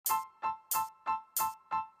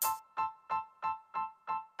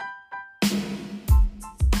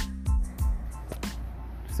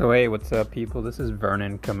So hey, what's up, people? This is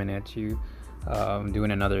Vernon coming at you. I'm doing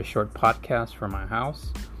another short podcast from my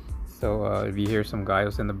house. So if you hear some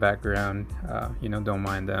guys in the background, don't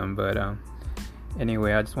mind them. But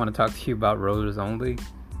anyway, I just want to talk to you about Rollers Only.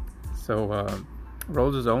 So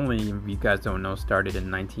Rollers Only, if you guys don't know, started in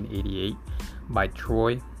 1988 by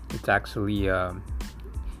Troy. It's actually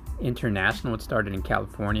international. It started in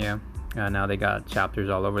California. Now they got chapters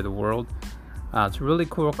all over the world. It's a really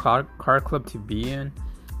cool car club to be in.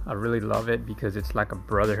 I really love it because it's like a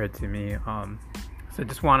brotherhood to me. So I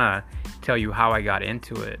just want to tell you how I got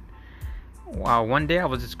into it. One day I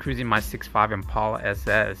was just cruising my 6.5 Impala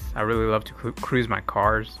SS. I really love to cruise my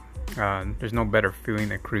cars. There's no better feeling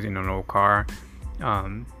than cruising an old car.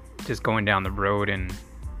 Just going down the road and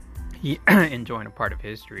enjoying a part of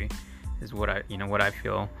history is what I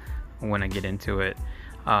feel when I get into it.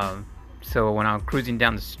 So when I'm cruising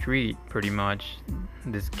down the street, pretty much,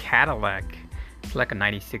 this Cadillac, it's like a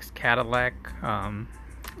 96 Cadillac,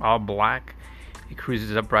 all black. He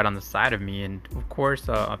cruises up right on the side of me, and of course,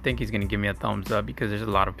 I think he's gonna give me a thumbs up because there's a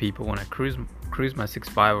lot of people when I cruise my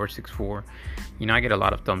 6.5 or 6.4. I get a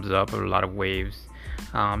lot of thumbs up or a lot of waves.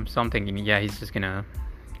 So I'm thinking, yeah, he's just gonna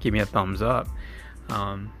give me a thumbs up.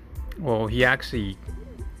 Well, he actually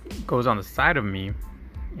goes on the side of me,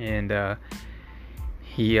 and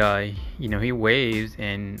he waves,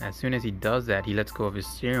 and as soon as he does that, he lets go of his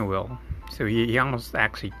steering wheel. So he almost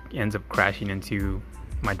actually ends up crashing into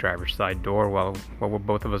my driver's side door while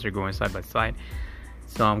both of us are going side by side.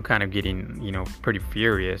 So I'm kind of getting, pretty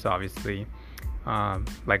furious, obviously,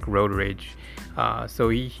 like road rage. So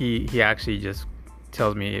he actually just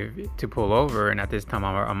tells me to pull over, and at this time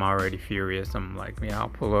I'm already furious. I'm like, yeah, I'll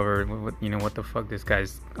pull over. What the fuck? This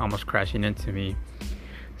guy's almost crashing into me.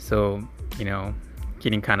 So,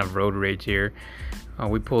 getting kind of road rage here.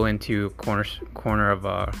 We pull into a corner of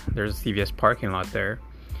there's a CVS parking lot there,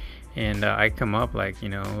 and I come up like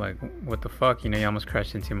what the fuck, you almost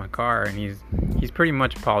crashed into my car, and he's pretty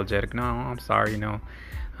much apologetic. No, I'm sorry,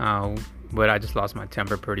 but I just lost my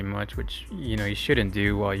temper pretty much, which you shouldn't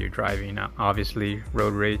do while you're driving. Obviously,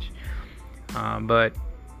 road rage. But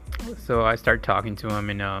so I start talking to him,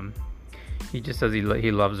 and he just says he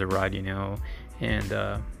loves the ride, and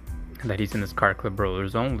that he's in this car club,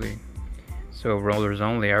 Rollers Only. So Rollers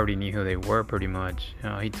Only, I already knew who they were pretty much.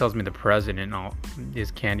 He tells me the president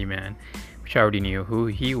is Candyman, which I already knew who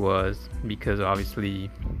he was because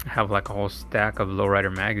obviously I have like a whole stack of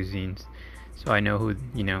lowrider magazines. So I know who,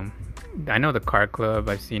 I know the car club.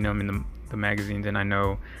 I've seen him in the magazines, and I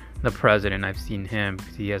know the president. I've seen him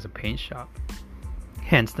because he has a paint shop.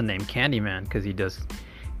 Hence the name Candyman, because he does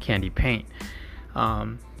candy paint.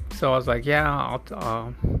 So I was like, yeah,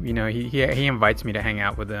 he invites me to hang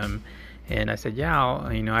out with him. And I said, yeah,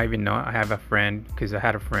 I even know I have a friend, because I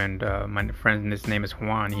had a friend, my friend, his name is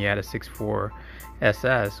Juan. He had a 6.4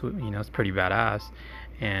 SS, it's pretty badass.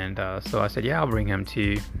 And so I said, yeah, I'll bring him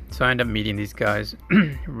too. So I ended up meeting these guys,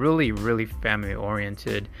 really, really family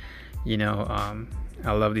oriented.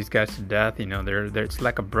 I love these guys to death. They're it's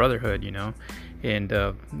like a brotherhood, and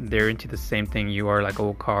they're into the same thing you are, like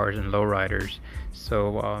old cars and lowriders.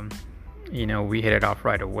 So, we hit it off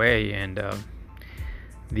right away, and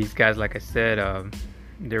these guys, like I said,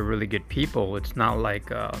 they're really good people. It's not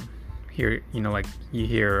like here, like you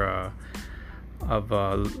hear of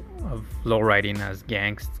lowriding as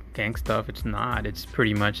gang stuff. It's not. It's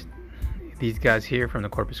pretty much these guys here from the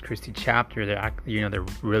Corpus Christi chapter. They're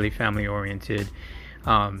really family oriented,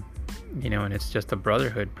 and it's just a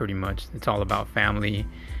brotherhood pretty much. It's all about family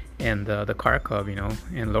and the car club, and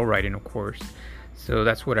lowriding, of course. So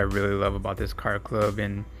that's what I really love about this car club.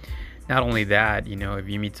 And not only that, if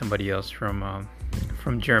you meet somebody else from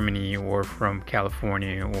Germany or from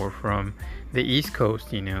California or from the East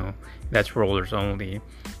Coast, that's Rollers Only.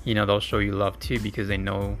 They'll show you love too, because they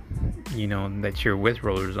know, that you're with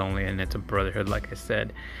Rollers Only, and it's a brotherhood, like I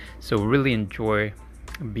said. So really enjoy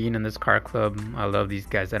being in this car club. I love these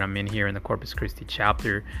guys that I'm in here in the Corpus Christi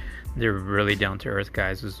chapter. They're really down to earth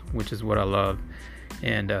guys, which is what I love.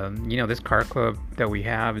 And this car club that we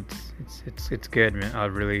have, it's good,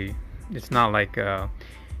 man. It's not like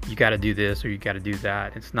you got to do this or you got to do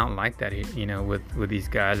that. It's not like that, with these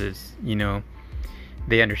guys. It's,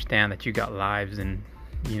 they understand that you got lives, and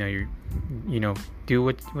you do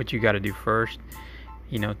what you got to do first.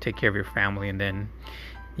 Take care of your family, and then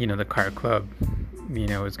the car club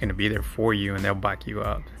is going to be there for you, and they'll back you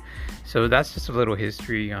up. So that's just a little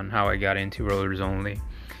history on how I got into Rollers Only.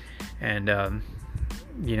 And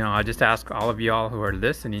I just ask all of y'all who are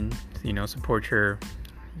listening, support your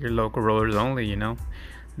local Rollers Only.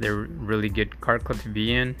 They're really good car club to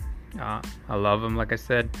be in. I love them, like I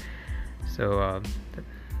said. So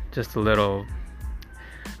just a little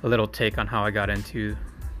take on how I got into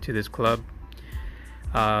this club.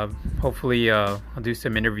 Hopefully, I'll do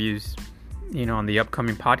some interviews, on the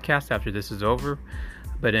upcoming podcast after this is over.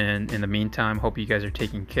 But in the meantime, hope you guys are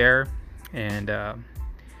taking care, and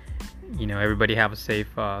everybody have a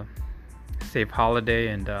safe holiday,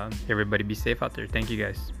 and everybody be safe out there. Thank you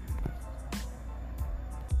guys.